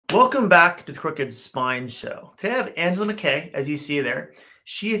Welcome back to the Crooked Spine Show. Today I have Angela McKay, as you see there.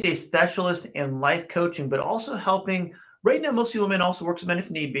 She is a specialist in life coaching, but also helping, right now, mostly women, also works with men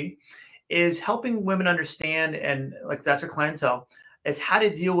if need be, is helping women understand, and like that's her clientele, is how to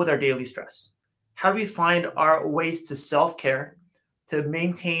deal with our daily stress. How do we find our ways to self-care to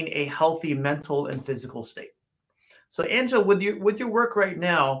maintain a healthy mental and physical state? So Angela, with your work right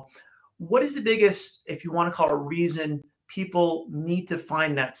now, what is the biggest, if you want to call it, a reason people need to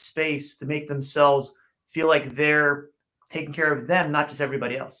find that space to make themselves feel like they're taking care of them, not just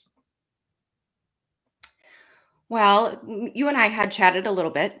everybody else? Well, you and I had chatted a little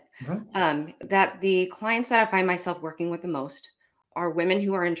bit Mhm. that the clients that I find myself working with the most are women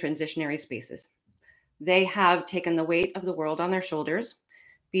who are in transitionary spaces. They have taken the weight of the world on their shoulders,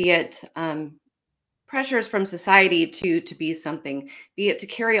 be it pressures from society to be something, be it to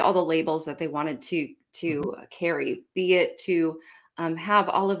carry all the labels that they wanted to Mhm. carry, be it to have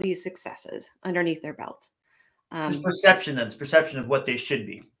all of these successes underneath their belt. This Um, perception, then, this perception of what they should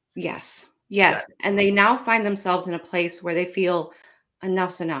be. yes, Got yes, it. and they now find themselves in a place where they feel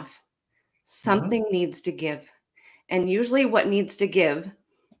enough's enough. Mhm. Something needs to give. And usually, what needs to give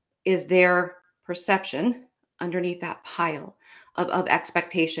is their perception underneath that pile of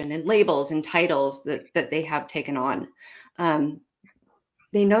expectation and labels and titles that they have taken on. Um,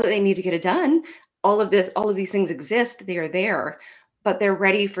 they know that they need to get it done. All of these things exist, they are there, but they're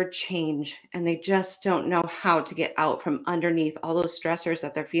ready for change and they just don't know how to get out from underneath all those stressors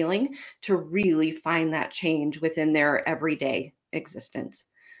that they're feeling to really find that change within their everyday existence.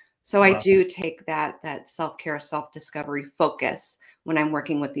 So I Wow. do take that self-care, self-discovery focus when I'm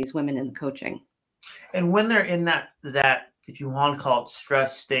working with these women in the coaching. And when they're in that, if you want to call it,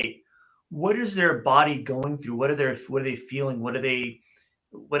 stress state, what is their body going through? What are they feeling? What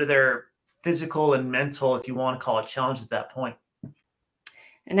are their physical and mental, if you want to call it, challenges at that point?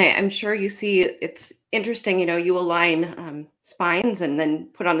 And I'm sure you see it's interesting, you align spines and then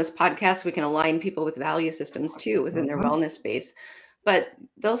put on this podcast, we can align people with value systems too within their Mhm. wellness space. But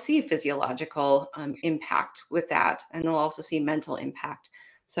they'll see physiological impact with that, and they'll also see mental impact.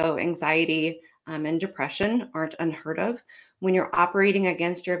 So anxiety and depression aren't unheard of. When you're operating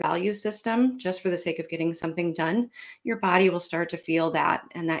against your value system just for the sake of getting something done, your body will start to feel that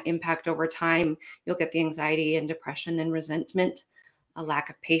and that impact over time. You'll get the anxiety and depression and resentment, a lack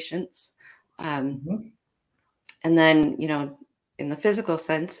of patience. Um, Mhm. and then, in the physical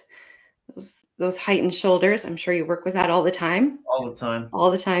sense, those heightened shoulders, I'm sure you work with that all the time, All the time.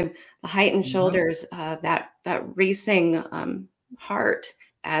 all the time. The heightened Mhm. shoulders, that racing heart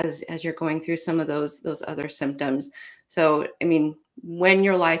as you're going through some of those other symptoms. So, I mean, when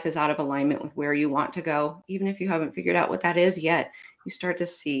your life is out of alignment with where you want to go, even if you haven't figured out what that is yet, you start to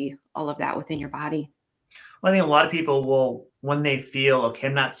see all of that within your body. Well, I think a lot of people will, when they feel, okay,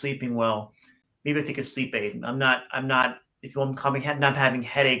 I'm not sleeping well, maybe I take a sleep aid. I'm not, if I'm coming, not having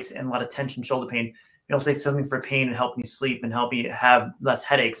headaches and a lot of tension, shoulder pain, maybe I'll take something for pain and help me sleep and help me have less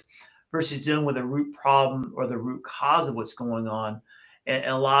headaches versus dealing with a root problem or the root cause of what's going on. And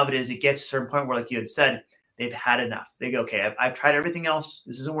a lot of it is it gets to a certain point where, like you had said, they've had enough. They go, okay, I've tried everything else.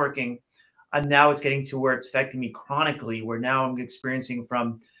 This isn't working. And now it's getting to where it's affecting me chronically, where now I'm experiencing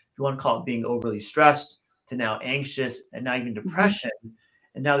from, if you want to call it, being overly stressed to now anxious and now even Mhm. depression.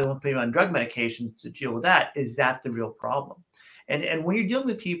 And now they want to put you on drug medication to deal with that. Is that the real problem? And when you're dealing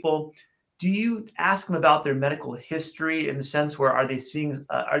with people, do you ask them about their medical history in the sense where are they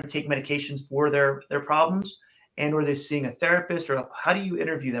taking medications for their problems, and or are they seeing a therapist, or how do you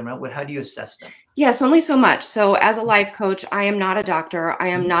interview them? How do you assess them? Yes, only so much. So, as a life coach, I am not a doctor. I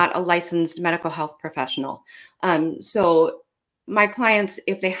am Mhm. not a licensed mental health professional. So, my clients,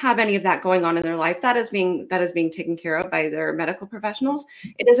 if they have any of that going on in their life, that is being taken care of by their medical professionals.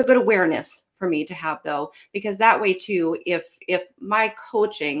 It is a good awareness for me to have, though, because that way too, if my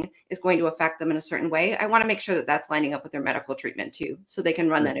coaching is going to affect them in a certain way, I want to make sure that that's lining up with their medical treatment too, so they can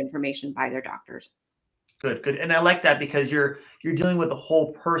run that information by their doctors. Good, good. And I like that because you're dealing with a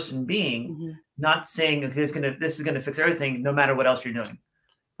whole person being, Mhm. not saying, okay, this is gonna fix everything no matter what else you're doing.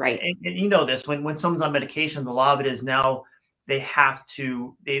 Right. And you know this, when someone's on medications, a lot of it is now they've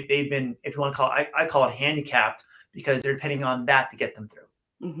been, if you want to call it, I call it handicapped, because they're depending on that to get them through.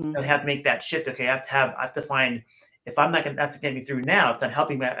 Hmm. They have to make that shift. Okay, I have to find, if I'm not gonna, that's getting me through now. It's not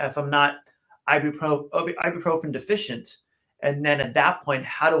helping me. If I'm not ibuprofen deficient, and then at that point,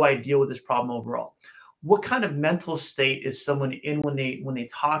 how do I deal with this problem overall? What kind of mental state is someone in when they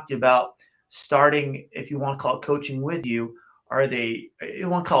talked about starting, if you want to call it, coaching with you? Are they, you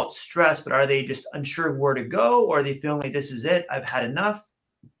won't call it stress, but are they just unsure of where to go, or are they feeling like this is it? I've had enough.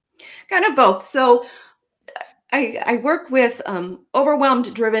 Kind of both. So, I work with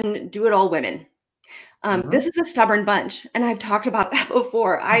overwhelmed, driven, do-it-all women. This is a stubborn bunch, and I've talked about that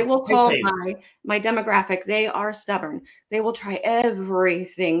before. I will Great call place. my demographic. They are stubborn. They will try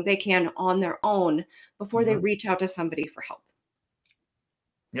everything they can on their own before they reach out to somebody for help.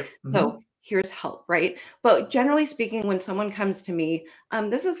 Yep. So here's help, right? But generally speaking, when someone comes to me,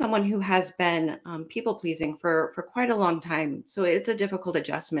 this is someone who has been people pleasing for quite a long time. So it's a difficult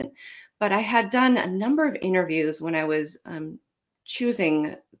adjustment. But I had done a number of interviews when I was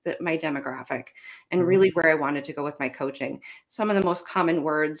choosing my demographic and really where I wanted to go with my coaching. Some of the most common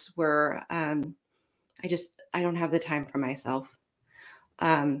words were, I don't have the time for myself.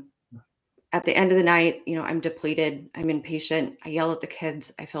 At the end of the night, I'm depleted, I'm impatient, I yell at the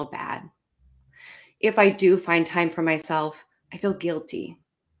kids, I feel bad. If I do find time for myself, I feel guilty.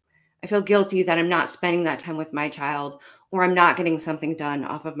 I feel guilty that I'm not spending that time with my child, or I'm not getting something done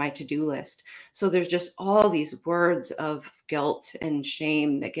off of my to-do list. So there's just all these words of guilt and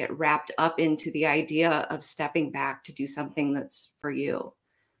shame that get wrapped up into the idea of stepping back to do something that's for you.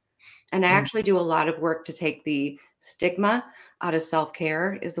 And I actually do a lot of work to take the stigma out of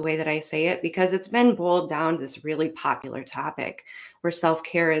self-care, is the way that I say it, because it's been boiled down to this really popular topic where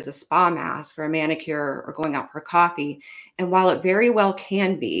self-care is a spa mask or a manicure or going out for coffee. And while it very well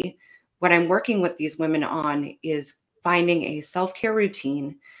can be, what I'm working with these women on is finding a self-care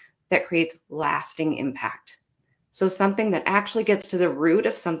routine that creates lasting impact. So something that actually gets to the root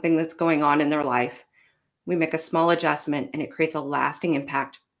of something that's going on in their life. We make a small adjustment and it creates a lasting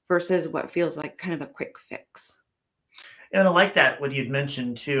impact versus what feels like kind of a quick fix. And I like that what you'd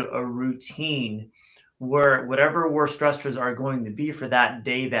mentioned too, a routine where whatever our stressors are going to be for that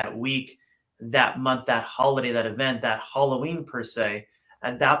day, that week, that month, that holiday, that event, that Halloween per se,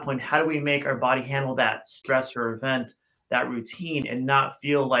 at that point, how do we make our body handle that stress or event, that routine, and not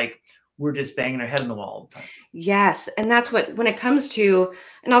feel like we're just banging our head on the wall all the time? Yes. And that's what, when it comes to,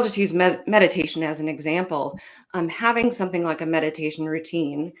 and I'll just use meditation as an example, having something like a meditation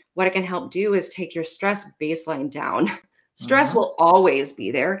routine, what it can help do is take your stress baseline down. Stress will always be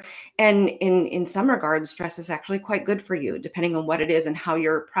there. And in some regards, stress is actually quite good for you, depending on what it is and how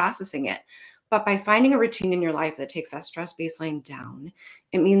you're processing it. But by finding a routine in your life that takes that stress baseline down,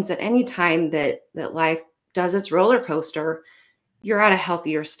 it means that any time that life does its roller coaster, you're at a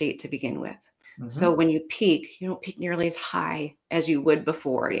healthier state to begin with. So when you peak, you don't peak nearly as high as you would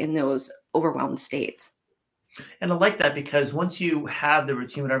before in those overwhelmed states. And I like that because once you have the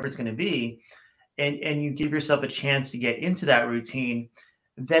routine, whatever it's going to be, and you give yourself a chance to get into that routine,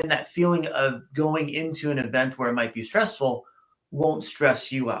 then that feeling of going into an event where it might be stressful won't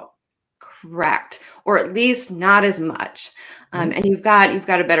stress you out. Correct. Or at least not as much. And you've got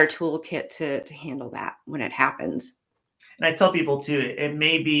a better toolkit to handle that when it happens. And I tell people too, it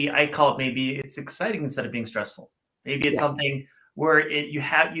may be, I call it, maybe it's exciting instead of being stressful. Maybe it's something where you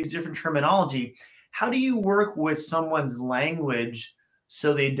use different terminology. How do you work with someone's language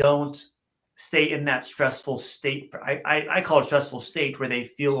so they don't stay in that stressful state? I call it stressful state where they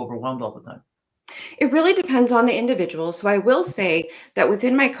feel overwhelmed all the time. It really depends on the individual. So I will say that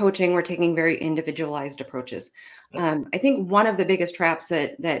within my coaching, we're taking very individualized approaches. I think one of the biggest traps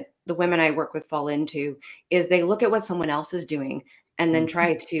that the women I work with fall into is they look at what someone else is doing and then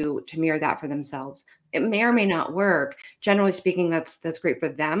try to mirror that for themselves. It may or may not work. Generally speaking, that's great for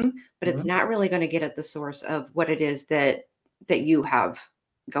them, but it's not really going to get at the source of what it is that you have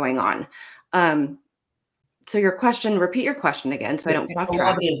going on. So your question, repeat your question again, so I don't get off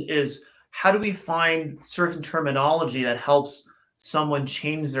track. Is how do we find certain terminology that helps someone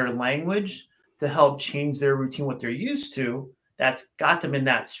change their language to help change their routine, what they're used to, that's got them in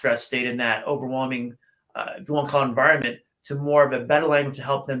that stress state, in that overwhelming, if you want to call it environment, to more of a better language to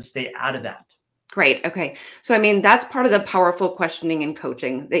help them stay out of that? Great. Okay. So, I mean, that's part of the powerful questioning and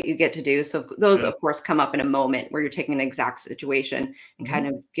coaching that you get to do. So those, of course, come up in a moment where you're taking an exact situation and kind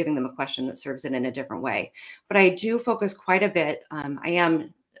of giving them a question that serves it in a different way. But I do focus quite a bit. I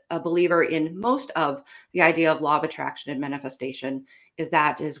am a believer in most of the idea of law of attraction and manifestation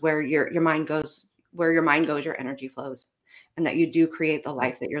is where your mind goes, your energy flows, and that you do create the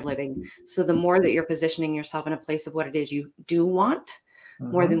life that you're living. So the more that you're positioning yourself in a place of what it is you do want,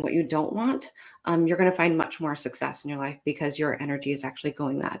 more than what you don't want, you're going to find much more success in your life because your energy is actually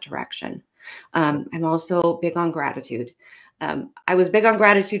going that direction. I'm also big on gratitude. I was big on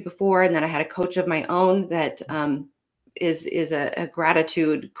gratitude before, and then I had a coach of my own that is a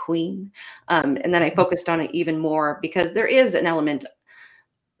gratitude queen. And then I focused on it even more because there is an element.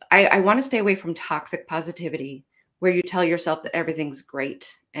 I want to stay away from toxic positivity where you tell yourself that everything's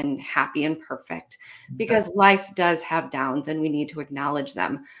great and happy and perfect, because life does have downs and we need to acknowledge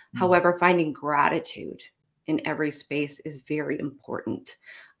them. However, finding gratitude in every space is very important.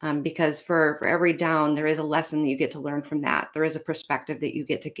 Because for every down, there is a lesson that you get to learn from that. There is a perspective that you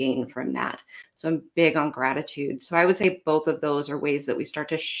get to gain from that. So I'm big on gratitude. So I would say both of those are ways that we start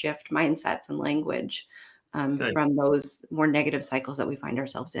to shift mindsets and language Good. from those more negative cycles that we find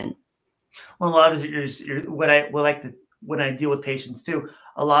ourselves in. Well, a lot of it is what I would like to when I deal with patients too.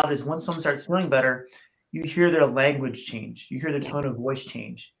 A lot of it is once someone starts feeling better, you hear their language change, you hear their Yes. tone of voice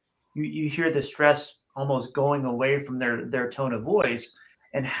change, you hear the stress almost going away from their tone of voice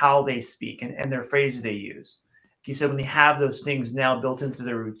and how they speak and their phrases they use. He said when they have those things now built into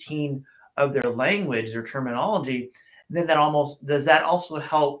their routine of their language, their terminology, then that almost does that also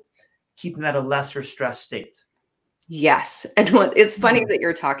help keep them at a lesser stress state. Yes. And it's funny that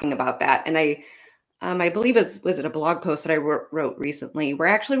you're talking about that. And I believe was it a blog post that I wrote recently where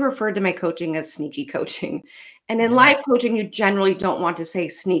I actually referred to my coaching as sneaky coaching. And in life Yes. coaching, you generally don't want to say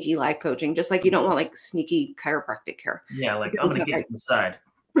sneaky life coaching, just like you don't want like sneaky chiropractic care. Yeah, like Because I'm it's gonna not get you right. to the side.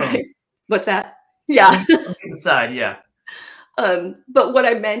 Right. Boom. What's that? I'm Yeah. gonna get you to the side. Yeah. But what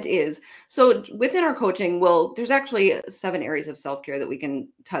I meant is, so within our coaching, there's actually 7 areas of self-care that we can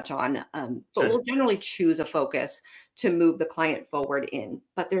touch on. But Good. we'll generally choose a focus to move the client forward in.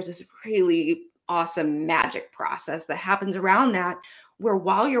 But there's this really awesome magic process that happens around that, where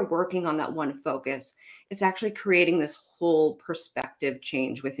while you're working on that one focus, it's actually creating this whole perspective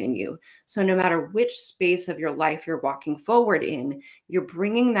change within you. So no matter which space of your life you're walking forward in, you're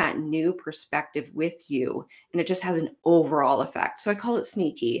bringing that new perspective with you, and it just has an overall effect. So I call it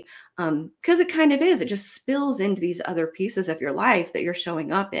sneaky because it kind of is. It just spills into these other pieces of your life that you're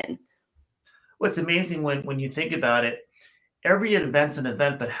showing up in. What's amazing when you think about it, every event's an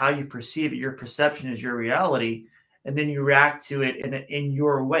event, but how you perceive it, your perception is your reality, and then you react to it in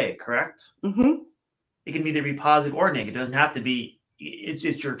your way, correct? Hmm. It can either be positive or negative. It doesn't have to be. It's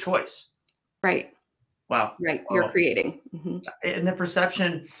your choice. Right, Wow. right. You're Oh, creating. Hmm. and the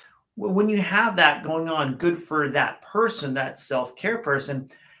perception, when you have that going on, good for that person, that self-care person,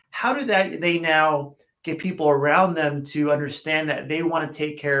 how do they now get people around them to understand that they want to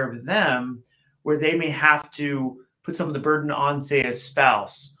take care of them, where they may have to put some of the burden on, say, a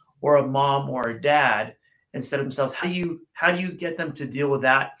spouse or a mom or a dad instead of themselves? How do you get them to deal with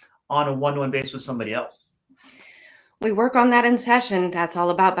that on a one-to-one basis with somebody else? We work on that in session. That's all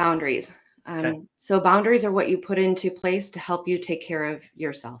about boundaries. Okay. So boundaries are what you put into place to help you take care of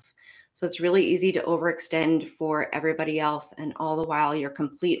yourself. So it's really easy to overextend for everybody else. And all the while, you're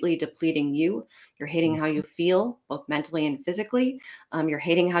completely depleting you. You're hating how you feel, both mentally and physically. You're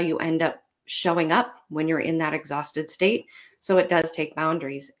hating how you end up showing up when you're in that exhausted state. So it does take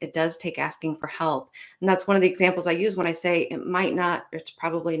boundaries. It does take asking for help. And that's one of the examples I use when I say it might not, it's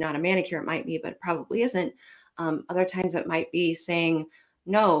probably not a manicure, it might be, but it probably isn't. Other times it might be saying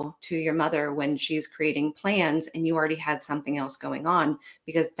no to your mother when she's creating plans and you already had something else going on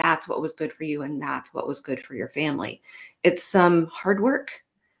because that's what was good for you and that's what was good for your family. It's some hard work.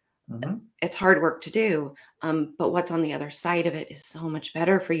 Mhm. It's hard work to do. But what's on the other side of it is so much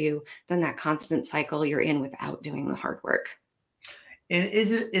better for you than that constant cycle you're in without doing the hard work. And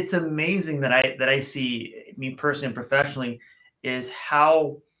it's amazing that I see me personally and professionally is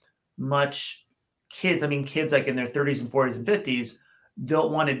how much kids, I mean, kids like in their 30s and 40s and 50s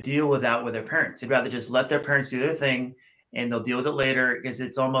don't want to deal with that with their parents. They'd rather just let their parents do their thing and they'll deal with it later because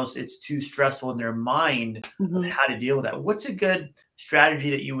it's too stressful in their mind of Mhm. how to deal with that. What's a good strategy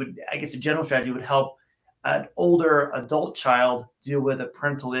that you would, I guess, a general strategy would help an older adult child deal with a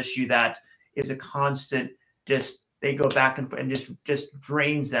parental issue that is a constant, just they go back and forth and just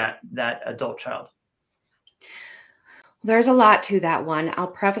drains that adult child. There's a lot to that one. I'll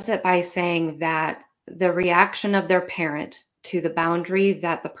preface it by saying that the reaction of their parent to the boundary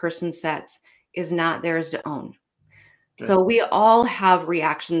that the person sets is not theirs to own. Good. So we all have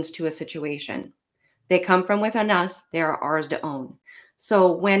reactions to a situation. They come from within us, they're ours to own.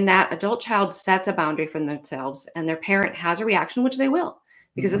 So when that adult child sets a boundary for themselves and their parent has a reaction, which they will,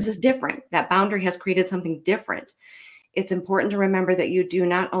 because this Mhm. is different, that boundary has created something different. It's important to remember that you do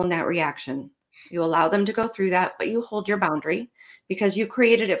not own that reaction. You allow them to go through that, but you hold your boundary because you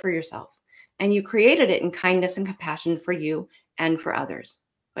created it for yourself. And you created it in kindness and compassion for you and for others.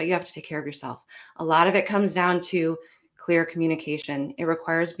 But you have to take care of yourself. A lot of it comes down to clear communication. It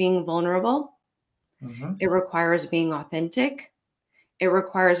requires being vulnerable, Mhm. it requires being authentic, it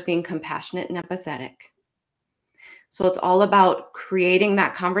requires being compassionate and empathetic. So it's all about creating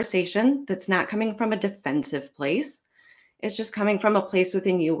that conversation that's not coming from a defensive place. It's just coming from a place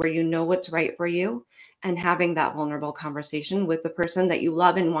within you where you know what's right for you and having that vulnerable conversation with the person that you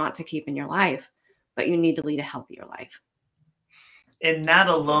love and want to keep in your life, but you need to lead a healthier life. And that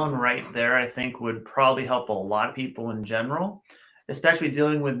alone right there, I think would probably help a lot of people in general, especially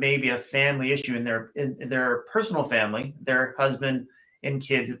dealing with maybe a family issue in their personal family, their husband and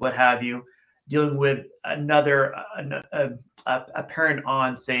kids, what have you, dealing with another a parent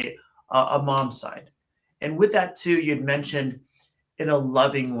on, say, a mom's side. And with that too, you'd mentioned in a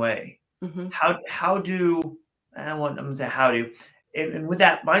loving way. Hmm. How do I want I'm gonna say how do and with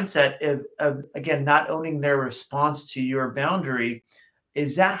that mindset of again not owning their response to your boundary,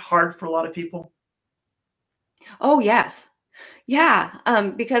 is that hard for a lot of people? Oh, yes. Yeah.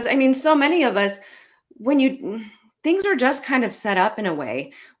 Because I mean, so many of us, when things are just kind of set up in a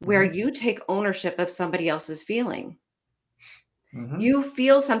way where Hmm. you take ownership of somebody else's feeling. Hmm. You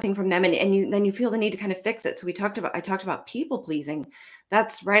feel something from them, and then you feel the need to kind of fix it. So I talked about people pleasing.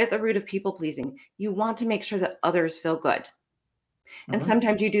 That's right at the root of people pleasing. You want to make sure that others feel good. And Hmm.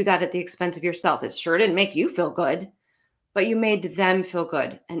 sometimes you do that at the expense of yourself. It sure didn't make you feel good, but you made them feel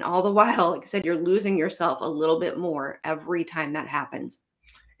good. And all the while, like I said, you're losing yourself a little bit more every time that happens.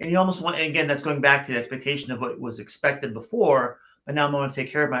 And you almost want, and again, that's going back to the expectation of what was expected before, but now I'm going to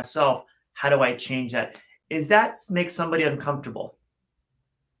take care of myself. How do I change that? Is that make somebody uncomfortable?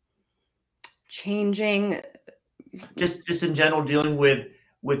 Changing, Just in general, dealing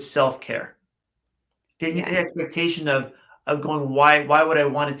with self care, the yes, expectation of going, why would I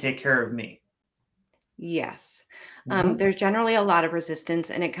want to take care of me? yes. Hmm. There's generally a lot of resistance,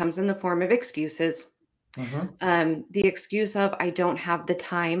 and it comes in the form of excuses. Hmm. The excuse of, I don't have the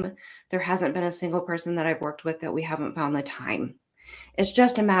time. There hasn't been a single person that I've worked with that we haven't found the time. It's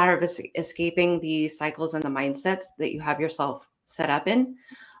just a matter of escaping the cycles and the mindsets that you have yourself set up in.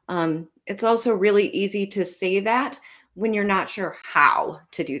 It's also really easy to say that when you're not sure how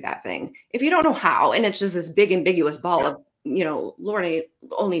to do that thing. If you don't know how, and it's just this big ambiguous ball of, Lord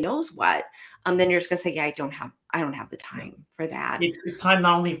only knows what, then you're just gonna say, yeah, I don't have the Yeah. time for that. It's time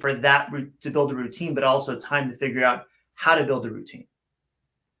not only for that to build a routine, but also time to figure out how to build a routine.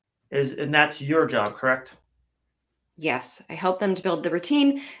 And that's your job, correct? Yes, I help them to build the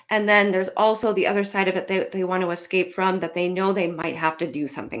routine. And then there's also the other side of it they want to escape from, that they know they might have to do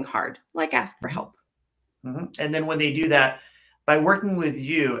something hard, like ask for Mhm. help. Mhm. And then when they do that, by working with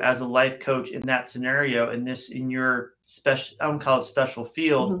you as a life coach in that scenario, in your special, I don't call it special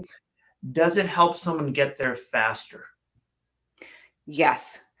field, Mhm. does it help someone get there faster?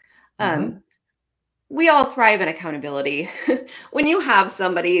 Yes. Hmm. Um, we all thrive in accountability. When you have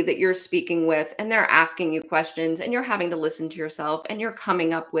somebody that you're speaking with and they're asking you questions and you're having to listen to yourself and you're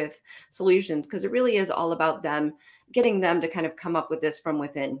coming up with solutions, because it really is all about them, getting them to kind of come up with this from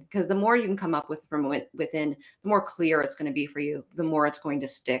within. Because the more you can come up with from within, the more clear it's going to be for you, the more it's going to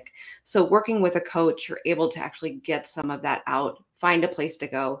stick. So, working with a coach, you're able to actually get some of that out, find a place to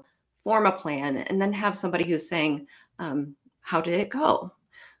go, form a plan, and then have somebody who's saying, how did it go?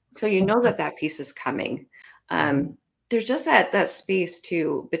 So you know that that piece is coming. Hmm. There's just that space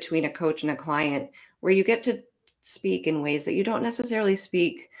too between a coach and a client where you get to speak in ways that you don't necessarily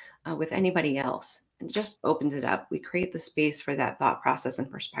speak with anybody else. It just opens it up. We create the space for that thought process and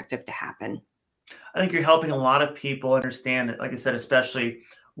perspective to happen. I think you're helping a lot of people understand it, like I said, especially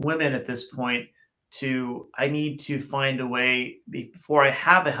women at this point, I need to find a way before I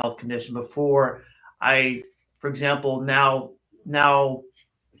have a health condition, before I, for example, now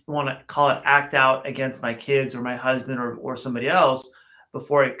want to call it act out against my kids or my husband or somebody else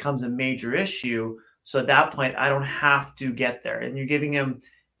before it becomes a major issue. So at that point, I don't have to get there. And you're giving him,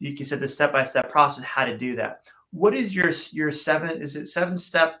 you said, the step-by-step process how to do that. What is your is it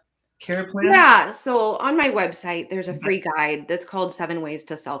 7-step care plan? Yeah. So on my website, there's a free guide that's called 7 Ways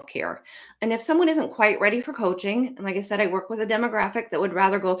to Self Care. And if someone isn't quite ready for coaching, and like I said, I work with a demographic that would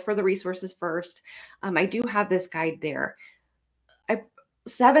rather go for the resources first, I do have this guide there. I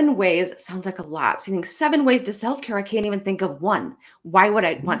 7 ways sounds like a lot. So you think 7 ways to self-care, I can't even think of one. Why would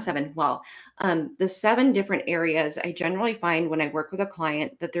I want 7? Well, the 7 different areas I generally find when I work with a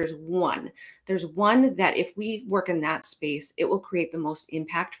client that there's one. There's one that if we work in that space, it will create the most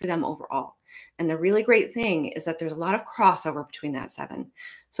impact for them overall. And the really great thing is that there's a lot of crossover between that 7.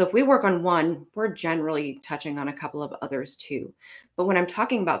 So if we work on one, we're generally touching on a couple of others too. But when I'm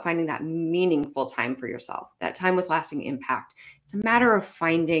talking about finding that meaningful time for yourself, that time with lasting impact, it's a matter of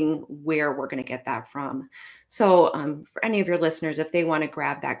finding where we're going to get that from. So, for any of your listeners, if they want to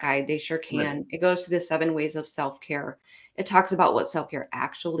grab that guide, they sure Right. can. It goes through the 7 ways of self care. It talks about what self care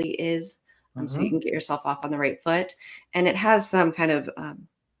actually is, so you Mhm. can get yourself off on the right foot. And it has some kind of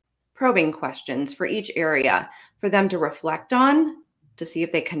probing questions for each area for them to reflect on, to see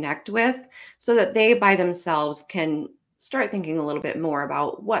if they connect with, so that they by themselves can start thinking a little bit more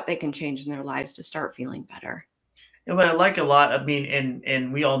about what they can change in their lives to start feeling better. And what I like a lot, I mean,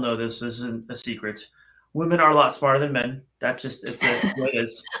 and we all know this isn't a secret. Women are a lot smarter than men. That's just, it's a, what it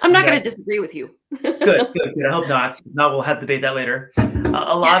is. I'm not Okay. going to disagree with you. Good, good, good. I hope not. Now we'll have to debate that later.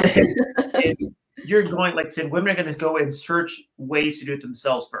 A lot of it is you're going, like I said, women are going to go and search ways to do it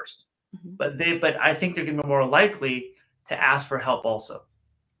themselves first. But I think they're going to be more likely to ask for help also.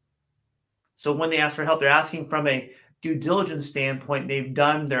 So when they ask for help, they're asking from a due diligence standpoint. They've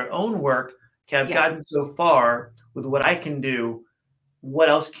done their own work. Okay, I've gotten so far with what I can do. What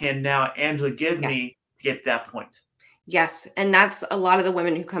else can now Angela give me to get to that point? Yes. And that's a lot of the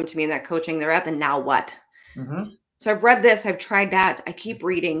women who come to me in that coaching, they're at the now what? Mm-hmm. So I've read this, I've tried that, I keep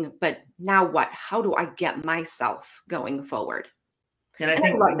reading, but now what? How do I get myself going forward? And I And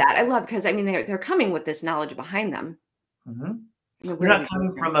think I love that. I love, because I mean, they're coming with this knowledge behind them. You're not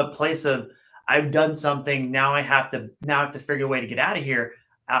coming from a place of, I've done something, now I have to figure a way to get out of here.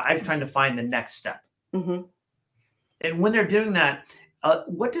 I'm trying to find the next step. And when they're doing that,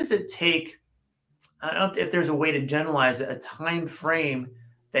 what does it take? I don't know if there's a way to generalize it, a time frame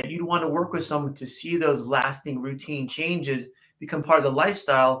that you'd want to work with someone to see those lasting routine changes become part of the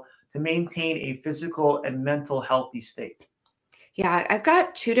lifestyle to maintain a physical and mental healthy state. Yeah, I've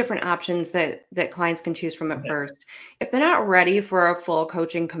got two different options that clients can choose from at first. If they're not ready for a full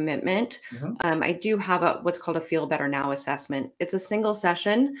coaching commitment, I do have what's called a Feel Better Now assessment. It's a single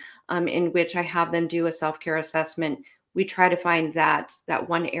session in which I have them do a self-care assessment. We try to find that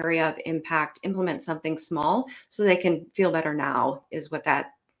one area of impact, implement something small so they can feel better now is what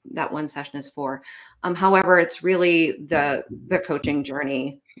that one session is for. However, it's really the coaching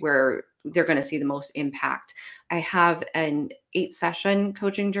journey where they're going to see the most impact. I have an 8-session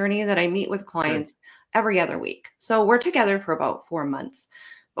coaching journey that I meet with clients every other week. So we're together for about 4 months,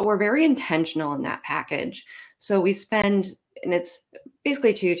 but we're very intentional in that package. So we spend, and it's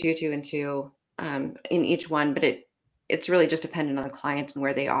basically 2, 2, 2, and 2 in each one, but it's really just dependent on the client and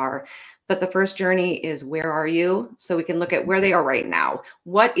where they are. But the first journey is, where are you? So we can look at where they are right now.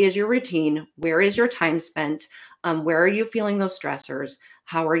 What is your routine? Where is your time spent? Where are you feeling those stressors?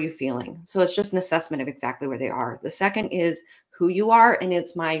 How are you feeling? So it's just an assessment of exactly where they are. The second is who you are, and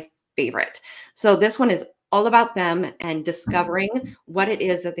it's my favorite. So this one is all about them and discovering what it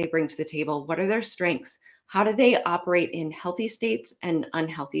is that they bring to the table. What are their strengths? How do they operate in healthy states and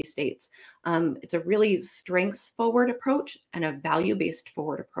unhealthy states? It's a really strengths-forward approach and a value-based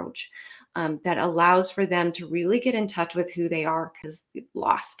forward approach that allows for them to really get in touch with who they are, because they've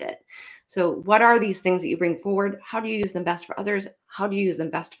lost it. So what are these things that you bring forward? How do you use them best for others? How do you use them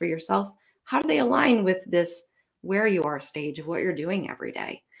best for yourself? How do they align with this where you are stage of what you're doing every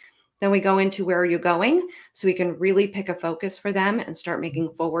day? Then we go into where are you going, so we can really pick a focus for them and start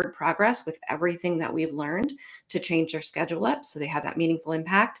making forward progress with everything that we've learned to change their schedule up so they have that meaningful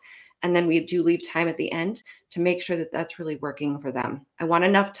impact. And then we do leave time at the end to make sure that that's really working for them. I want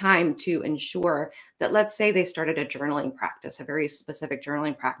enough time to ensure that, let's say they started a journaling practice, a very specific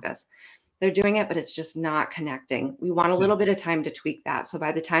journaling practice. They're doing it, but it's just not connecting. We want a little bit of time to tweak that. So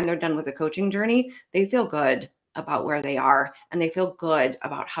by the time they're done with the coaching journey, they feel good about where they are, and they feel good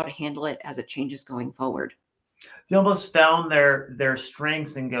about how to handle it as it changes going forward. They almost found their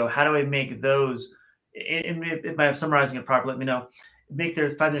strengths and go, how do I make those? And if I'm summarizing it properly, let me know.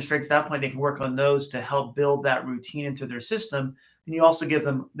 Find their strengths at that point, they can work on those to help build that routine into their system. And you also give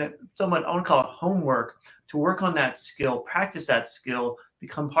them I want to call it homework, to work on that skill, practice that skill,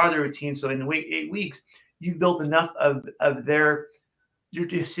 become part of the routine. So in 8 weeks, you've built enough of their, you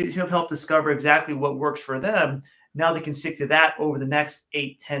have helped discover exactly what works for them. Now they can stick to that over the next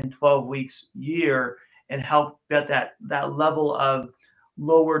 8, 10, 12 weeks, year, and help get that level of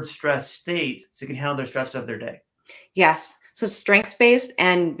lowered stress state so they can handle their stress of their day. Yes. So strengths-based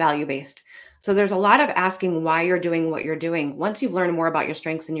and value-based. So there's a lot of asking why you're doing what you're doing. Once you've learned more about your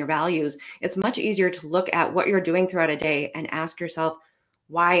strengths and your values, it's much easier to look at what you're doing throughout a day and ask yourself,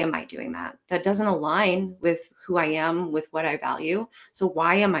 why am I doing that? That doesn't align with who I am, with what I value. So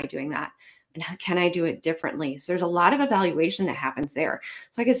why am I doing that? And how can I do it differently? So there's a lot of evaluation that happens there.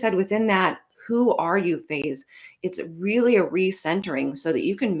 So like I said, within that who are you phase, it's really a recentering so that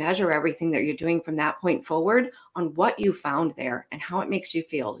you can measure everything that you're doing from that point forward on what you found there and how it makes you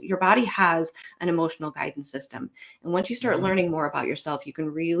feel. Your body has an emotional guidance system. And once you start learning more about yourself, you can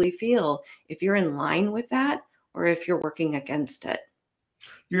really feel if you're in line with that or if you're working against it.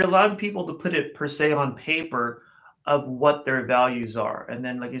 You're allowing people to put it per se on paper of what their values are. And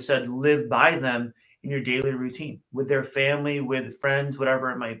then, like you said, live by them in your daily routine with their family, with friends,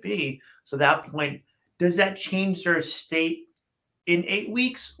 whatever it might be. So that point, does that change their state in 8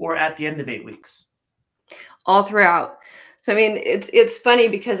 weeks or at the end of 8 weeks? All throughout. So I mean, it's funny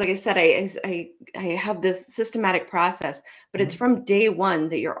because, like I said, I have this systematic process, but it's Mhm. from day one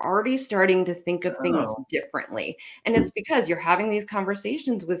that you're already starting to think of things Oh. differently, and it's because you're having these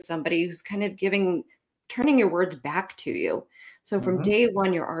conversations with somebody who's kind of turning your words back to you. So from Mhm. day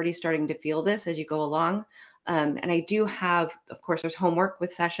one, you're already starting to feel this as you go along. And I do have, of course, there's homework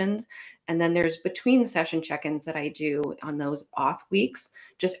with sessions, and then there's between session check-ins that I do on those off weeks,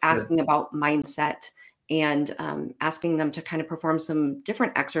 just Good. asking about mindset and asking them to kind of perform some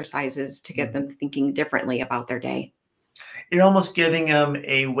different exercises to get Mhm. them thinking differently about their day. You're almost giving them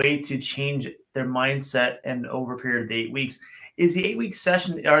a way to change their mindset and over a period of 8 weeks. Is the 8 week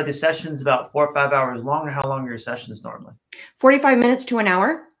session, are the sessions about 4 or 5 hours long, or how long are your sessions normally? 45 minutes to an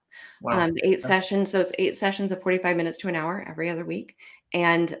hour. Wow. Eight Okay. sessions. So it's 8 sessions of 45 minutes to an hour every other week.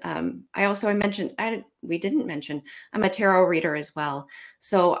 And I mentioned, we didn't mention, I'm a tarot reader as well.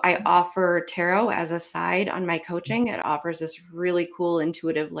 So I offer tarot as a side on my coaching. It offers this really cool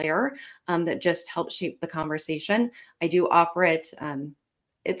intuitive layer that just helps shape the conversation. I do offer it.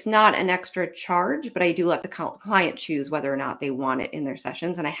 It's not an extra charge, but I do let the client choose whether or not they want it in their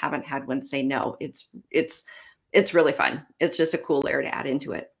sessions. And I haven't had one say no. It's really fun. It's just a cool layer to add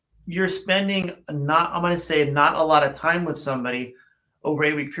into it. You're spending not, I'm going to say, not a lot of time with somebody over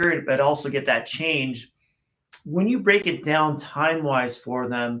 8 week period, but also get that change. When you break it down time wise for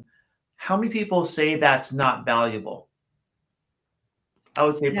them, how many people say that's not valuable? I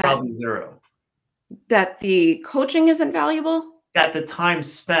would say That probably zero. That the coaching isn't valuable? At the time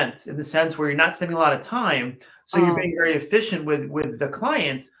spent, in the sense where you're not spending a lot of time, so you're Oh, being very efficient with the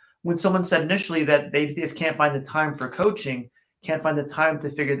client. When someone said initially that they just can't find the time for coaching, can't find the time to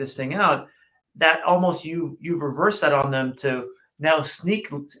figure this thing out, that almost you've reversed that on them to now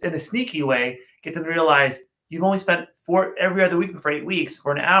sneak in a sneaky way, get them to realize you've only spent four every other week for 8 weeks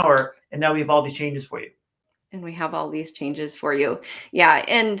for an hour, and now we have all these changes for you. and we have all these changes for you. Yeah,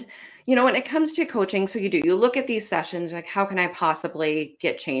 and when it comes to coaching, so you look at these sessions, like, how can I possibly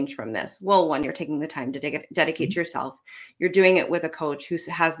get change from this? Well, one, you're taking the time to dedicate Mhm. to yourself. You're doing it with a coach who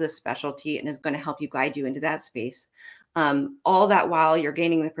has this specialty and is going to help you guide you into that space. All that while you're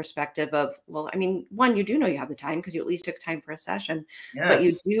gaining the perspective of, well, I mean, one, you do know you have the time because you at least took time for a session, but you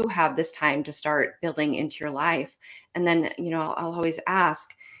Yes. do have this time to start building into your life. And then, I'll always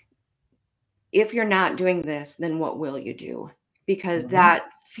ask, if you're not doing this, then what will you do? Because Mhm. that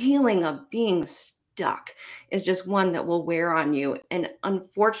feeling of being stuck is just one that will wear on you. And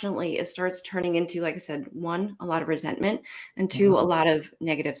unfortunately, it starts turning into, like I said, one, a lot of resentment, and two, a Mhm. lot of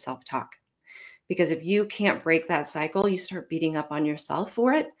negative self talk. Because if you can't break that cycle, you start beating up on yourself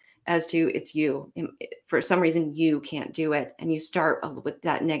for it, as to it's you. For some reason, you can't do it. And you start with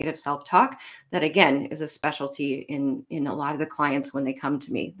that negative self talk that, again, is a specialty in a lot of the clients when they come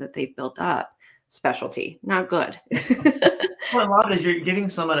to me that they've built up. Specialty, not good. Well, a lot is you're giving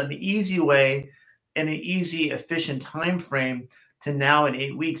someone an easy way and an easy, efficient time frame to now in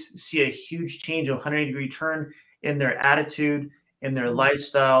 8 weeks see a huge change, a 180-degree turn in their attitude, in their Mm.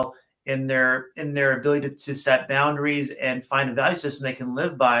 lifestyle, in their ability to set boundaries and find a value system they can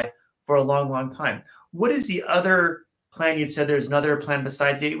live by for a long, long time. What is the other plan? You'd said there's another plan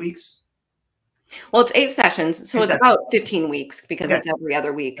besides 8 weeks? Well, it's 8 sessions, so Is it's that about 15 weeks because okay? it's every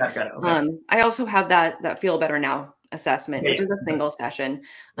other week. Got it. Okay. I also have that Feel Better Now assessment, Okay. which is a Yeah. Okay. single session.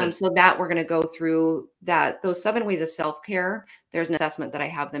 Good. So that we're going to go through those 7 ways of self-care. There's an assessment that I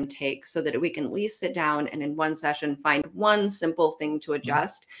have them take so that we can at least sit down and in one session find one simple thing to Mhm.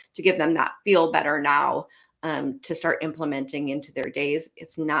 adjust to give them that feel better now, to start implementing into their days.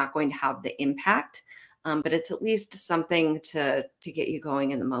 It's not going to have the impact, but it's at least something to get you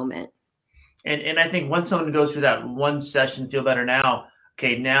going in the moment. And I think once someone goes through that one session, feel better now.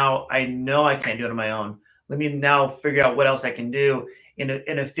 Okay, now I know I can't do it on my own. Let me now figure out what else I can do in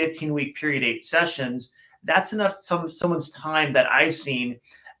a 15-week period, 8 sessions. That's enough. Someone's time that I've seen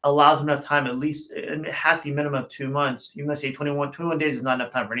allows enough time. At least and it has to be minimum of 2 months. You must say 21 days is not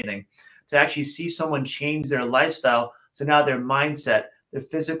enough time for anything to actually see someone change their lifestyle. So now their mindset, their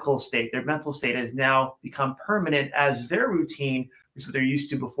physical state, their mental state has now become permanent as their routine is what they're used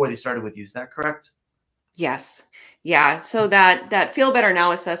to before they started with you. Is that correct? Yes. Yeah. So that Feel Better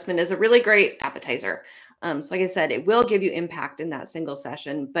Now assessment is a really great appetizer. So like I said, it will give you impact in that single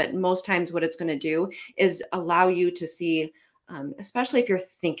session, but most times what it's going to do is allow you to see, especially if you're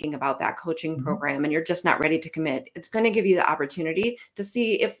thinking about that coaching Mhm. program and you're just not ready to commit, it's going to give you the opportunity to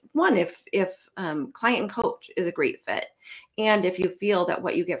see if client and coach is a great fit, and if you feel that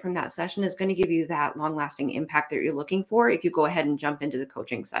what you get from that session is going to give you that long lasting impact that you're looking for, if you go ahead and jump into the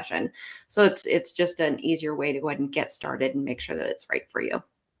coaching session. So it's just an easier way to go ahead and get started and make sure that it's right for you.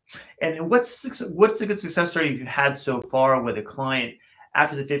 And what's a good success story you've had so far with a client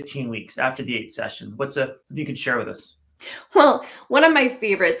after the 15 weeks, after the 8 sessions? Something you can share with us? Well, one of my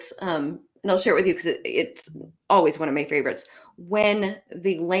favorites, and I'll share it with you because it's always one of my favorites, when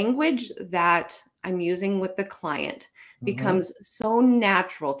the language that I'm using with the client becomes so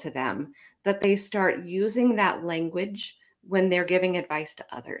natural to them that they start using that language when they're giving advice to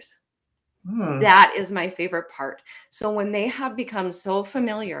others. That is my favorite part. So when they have become so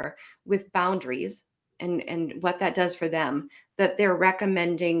familiar with boundaries and what that does for them, that they're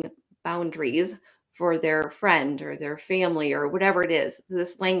recommending boundaries for their friend or their family or whatever it is,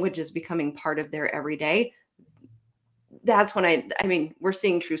 this language is becoming part of their everyday. That's when I mean, we're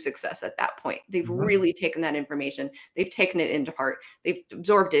seeing true success at that point. They've really taken that information, they've taken it into heart, they've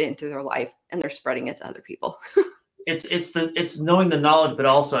absorbed it into their life, and they're spreading it to other people. It's knowing the knowledge, but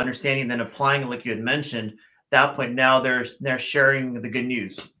also understanding, then applying it, like you had mentioned. That point, now they're sharing the good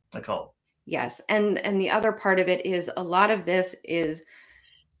news, I call it. Yes, and the other part of it is a lot of this is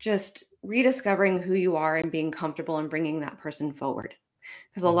just rediscovering who you are and being comfortable and bringing that person forward.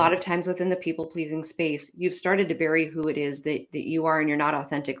 Because a lot of times within the people pleasing space, you've started to bury who it is that you are, and you're not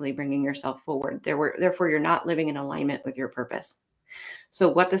authentically bringing yourself forward. Therefore, you're not living in alignment with your purpose. So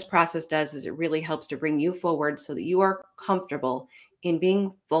what this process does is it really helps to bring you forward so that you are comfortable in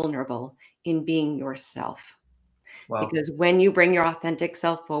being vulnerable, in being yourself. Wow. Because when you bring your authentic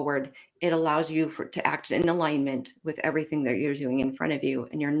self forward, it allows you to act in alignment with everything that you're doing in front of you.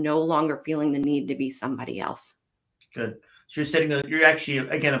 And you're no longer feeling the need to be somebody else. Good. So you're actually,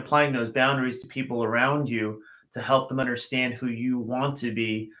 again, applying those boundaries to people around you to help them understand who you want to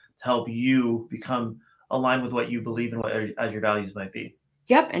be, to help you become aligned with what you believe and what as your values might be.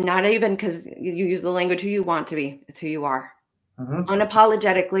 Yep. And not even because you use the language who you want to be, it's who you are.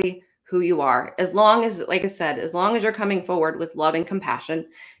 Unapologetically who you are. As long as, like I said, as long as you're coming forward with love and compassion,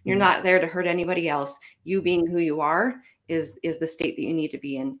 you're not there to hurt anybody else. You being who you are is the state that you need to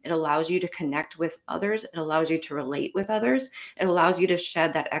be in. It allows you to connect with others. It allows you to relate with others. It allows you to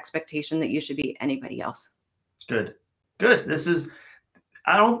shed that expectation that you should be anybody else. Good. This is,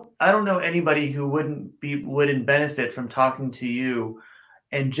 I don't know anybody who wouldn't benefit from talking to you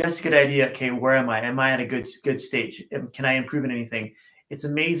and just get an idea. Okay, where am I? Am I at a good stage? Can I improve in anything? It's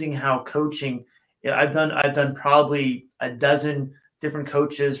amazing how coaching. I've done probably a dozen different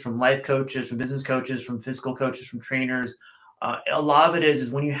coaches, from life coaches, from business coaches, from physical coaches, from trainers. A lot of it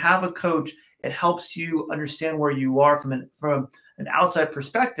is when you have a coach, it helps you understand where you are from an outside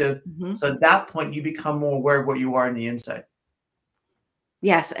perspective. So at that point, you become more aware of what you are in the inside.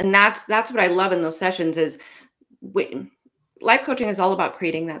 Yes, and that's what I love in those sessions is life coaching is all about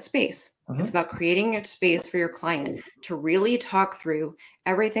creating that space. It's about creating a space for your client to really talk through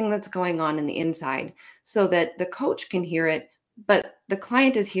everything that's going on in the inside so that the coach can hear it, but the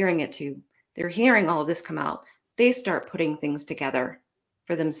client is hearing it too. They're hearing all of this come out. They start putting things together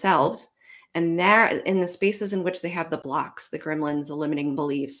for themselves. And there, in the spaces in which they have the blocks, the gremlins, the limiting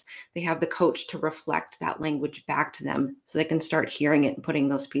beliefs, they have the coach to reflect that language back to them so they can start hearing it and putting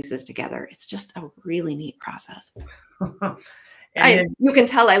those pieces together. It's just a really neat process. You can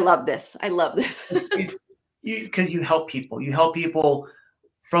tell I love this. I love this. Because you help people. You help people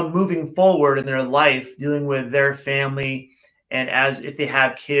from moving forward in their life, dealing with their family, and as if they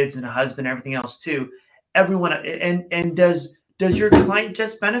have kids and a husband, everything else too. Everyone, and does your client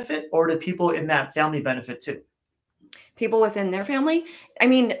just benefit, or do people in that family benefit too? People within their family. I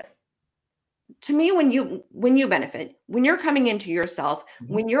mean, to me, when you benefit, when you're coming into yourself,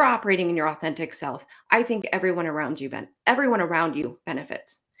 when you're operating in your authentic self, I think everyone around you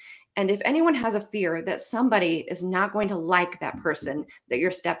benefits. And if anyone has a fear that somebody is not going to like that person that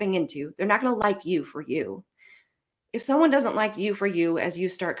you're stepping into, they're not going to like you for you. If someone doesn't like you for you as you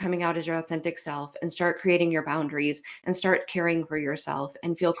start coming out as your authentic self and start creating your boundaries and start caring for yourself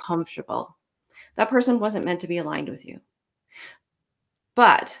and feel comfortable, that person wasn't meant to be aligned with you.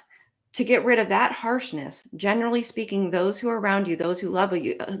 But to get rid of that harshness, generally speaking, those who are around you, those who love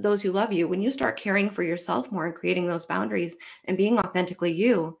you, when you start caring for yourself more and creating those boundaries and being authentically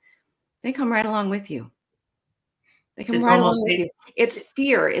you, they come right along with you. They come right along with you. It's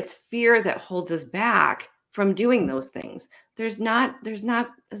fear that holds us back from doing those things. There's not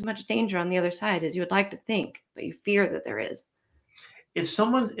as much danger on the other side as you would like to think, but you fear that there is. If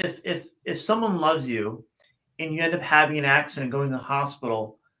someone loves you and you end up having an accident, going to the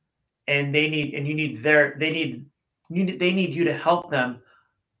hospital, and they need you to help them.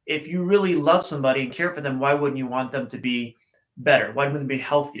 If you really love somebody and care for them, why wouldn't you want them to be better? Why wouldn't they be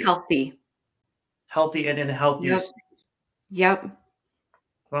healthier? Healthy and in a healthier state. Yep.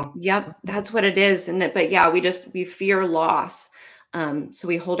 Well, yep. That's what it is. But yeah, we fear loss So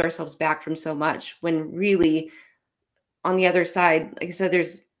we hold ourselves back from so much when really on the other side, like I said,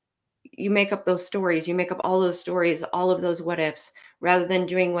 you make up those stories, you make up all those stories, all of those what ifs, rather than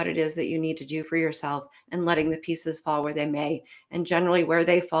doing what it is that you need to do for yourself and letting the pieces fall where they may. And generally where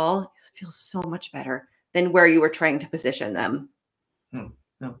they fall feels so much better than where you were trying to position them. No,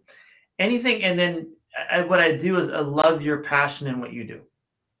 no. Anything. And then what I do is I love your passion in what you do.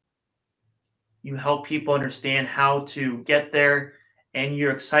 You help people understand how to get there, and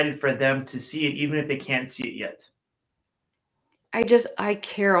you're excited for them to see it, even if they can't see it yet. I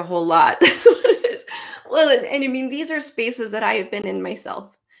care a whole lot. That's what it is. Well, and I mean, these are spaces that I have been in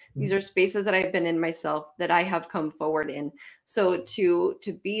myself. These are spaces that I've been in myself that I have come forward in. So to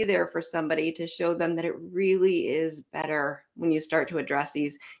be there for somebody, to show them that it really is better when you start to address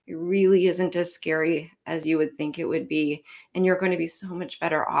these. It really isn't as scary as you would think it would be. And you're going to be so much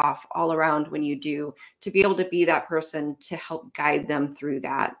better off all around when you do, to be able to be that person to help guide them through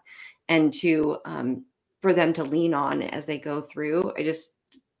that, and to for them to lean on as they go through.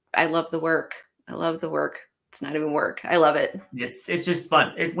 I love the work. I love the work. It's not even work. I love it. It's just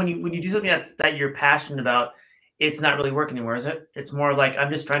fun. It's when you do something that you're passionate about, it's not really work anymore, is it? It's more like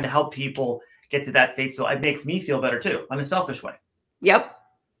I'm just trying to help people get to that state, so it makes me feel better too, in a selfish way. Yep.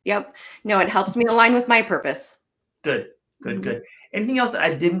 No, it helps me align with my purpose. Good. Anything else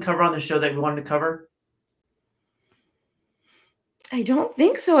I didn't cover on the show that we wanted to cover? I don't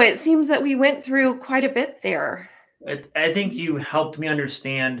think so. It seems that we went through quite a bit there. I think you helped me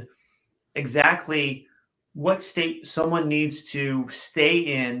understand exactly what state someone needs to stay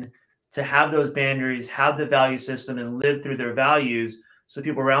in to have those boundaries, have the value system, and live through their values, so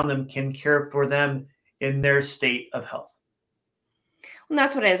people around them can care for them in their state of health. And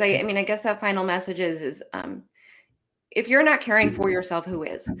that's what it is. I mean, I guess that final message is if you're not caring for yourself, who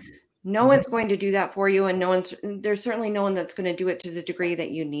is? No one's going to do that for you. And there's certainly no one that's going to do it to the degree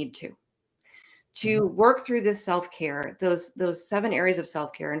that you need to work through this self-care, those 7 areas of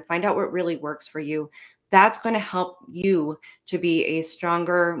self-care, and find out what really works for you. That's going to help you to be a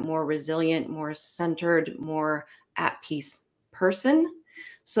stronger, more resilient, more centered, more at peace person,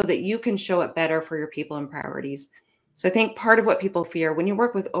 so that you can show up better for your people and priorities. So I think part of what people fear when you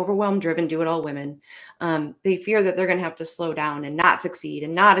work with overwhelmed, driven, do-it-all women, they fear that they're going to have to slow down and not succeed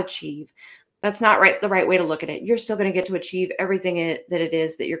and not achieve. That's not the right way to look at it. You're still going to get to achieve everything that it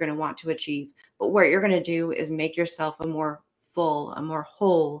is that you're going to want to achieve. But what you're going to do is make yourself a more full, a more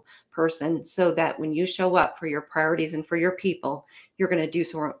whole person, so that when you show up for your priorities and for your people, you're going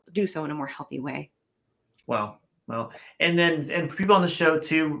to do so in a more healthy way. Wow. Well, and for people on the show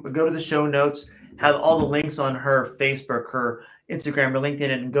too, go to the show notes, have all the links on her Facebook, her Instagram, her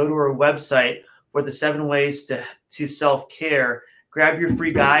LinkedIn, and go to her website for the 7 ways to self-care. Grab your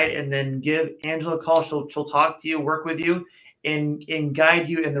free guide and then give Angela a call. She'll talk to you, work with you, and guide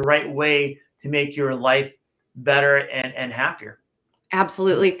you in the right way to make your life better and happier.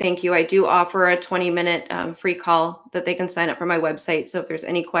 Absolutely. Thank you. I do offer a 20-minute free call that they can sign up for my website. So if there's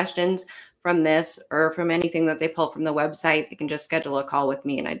any questions from this or from anything that they pull from the website, they can just schedule a call with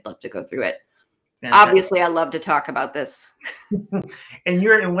me, and I'd love to go through it. Fantastic. Obviously, I love to talk about this. And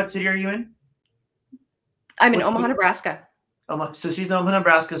you're in what city are you in? I'm in Omaha, Nebraska. So she's in Omaha,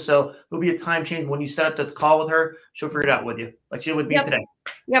 Nebraska. So there'll be a time change when you set up the call with her. She'll figure it out with you, like she did with me today.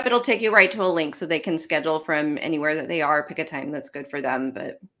 Yep, it'll take you right to a link so they can schedule from anywhere that they are, pick a time that's good for them.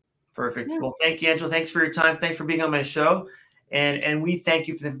 But perfect. Yeah. Well, thank you, Angela. Thanks for your time. Thanks for being on my show. And we thank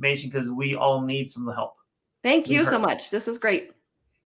you for the information, because we all need some help. Thank you so much. This is great.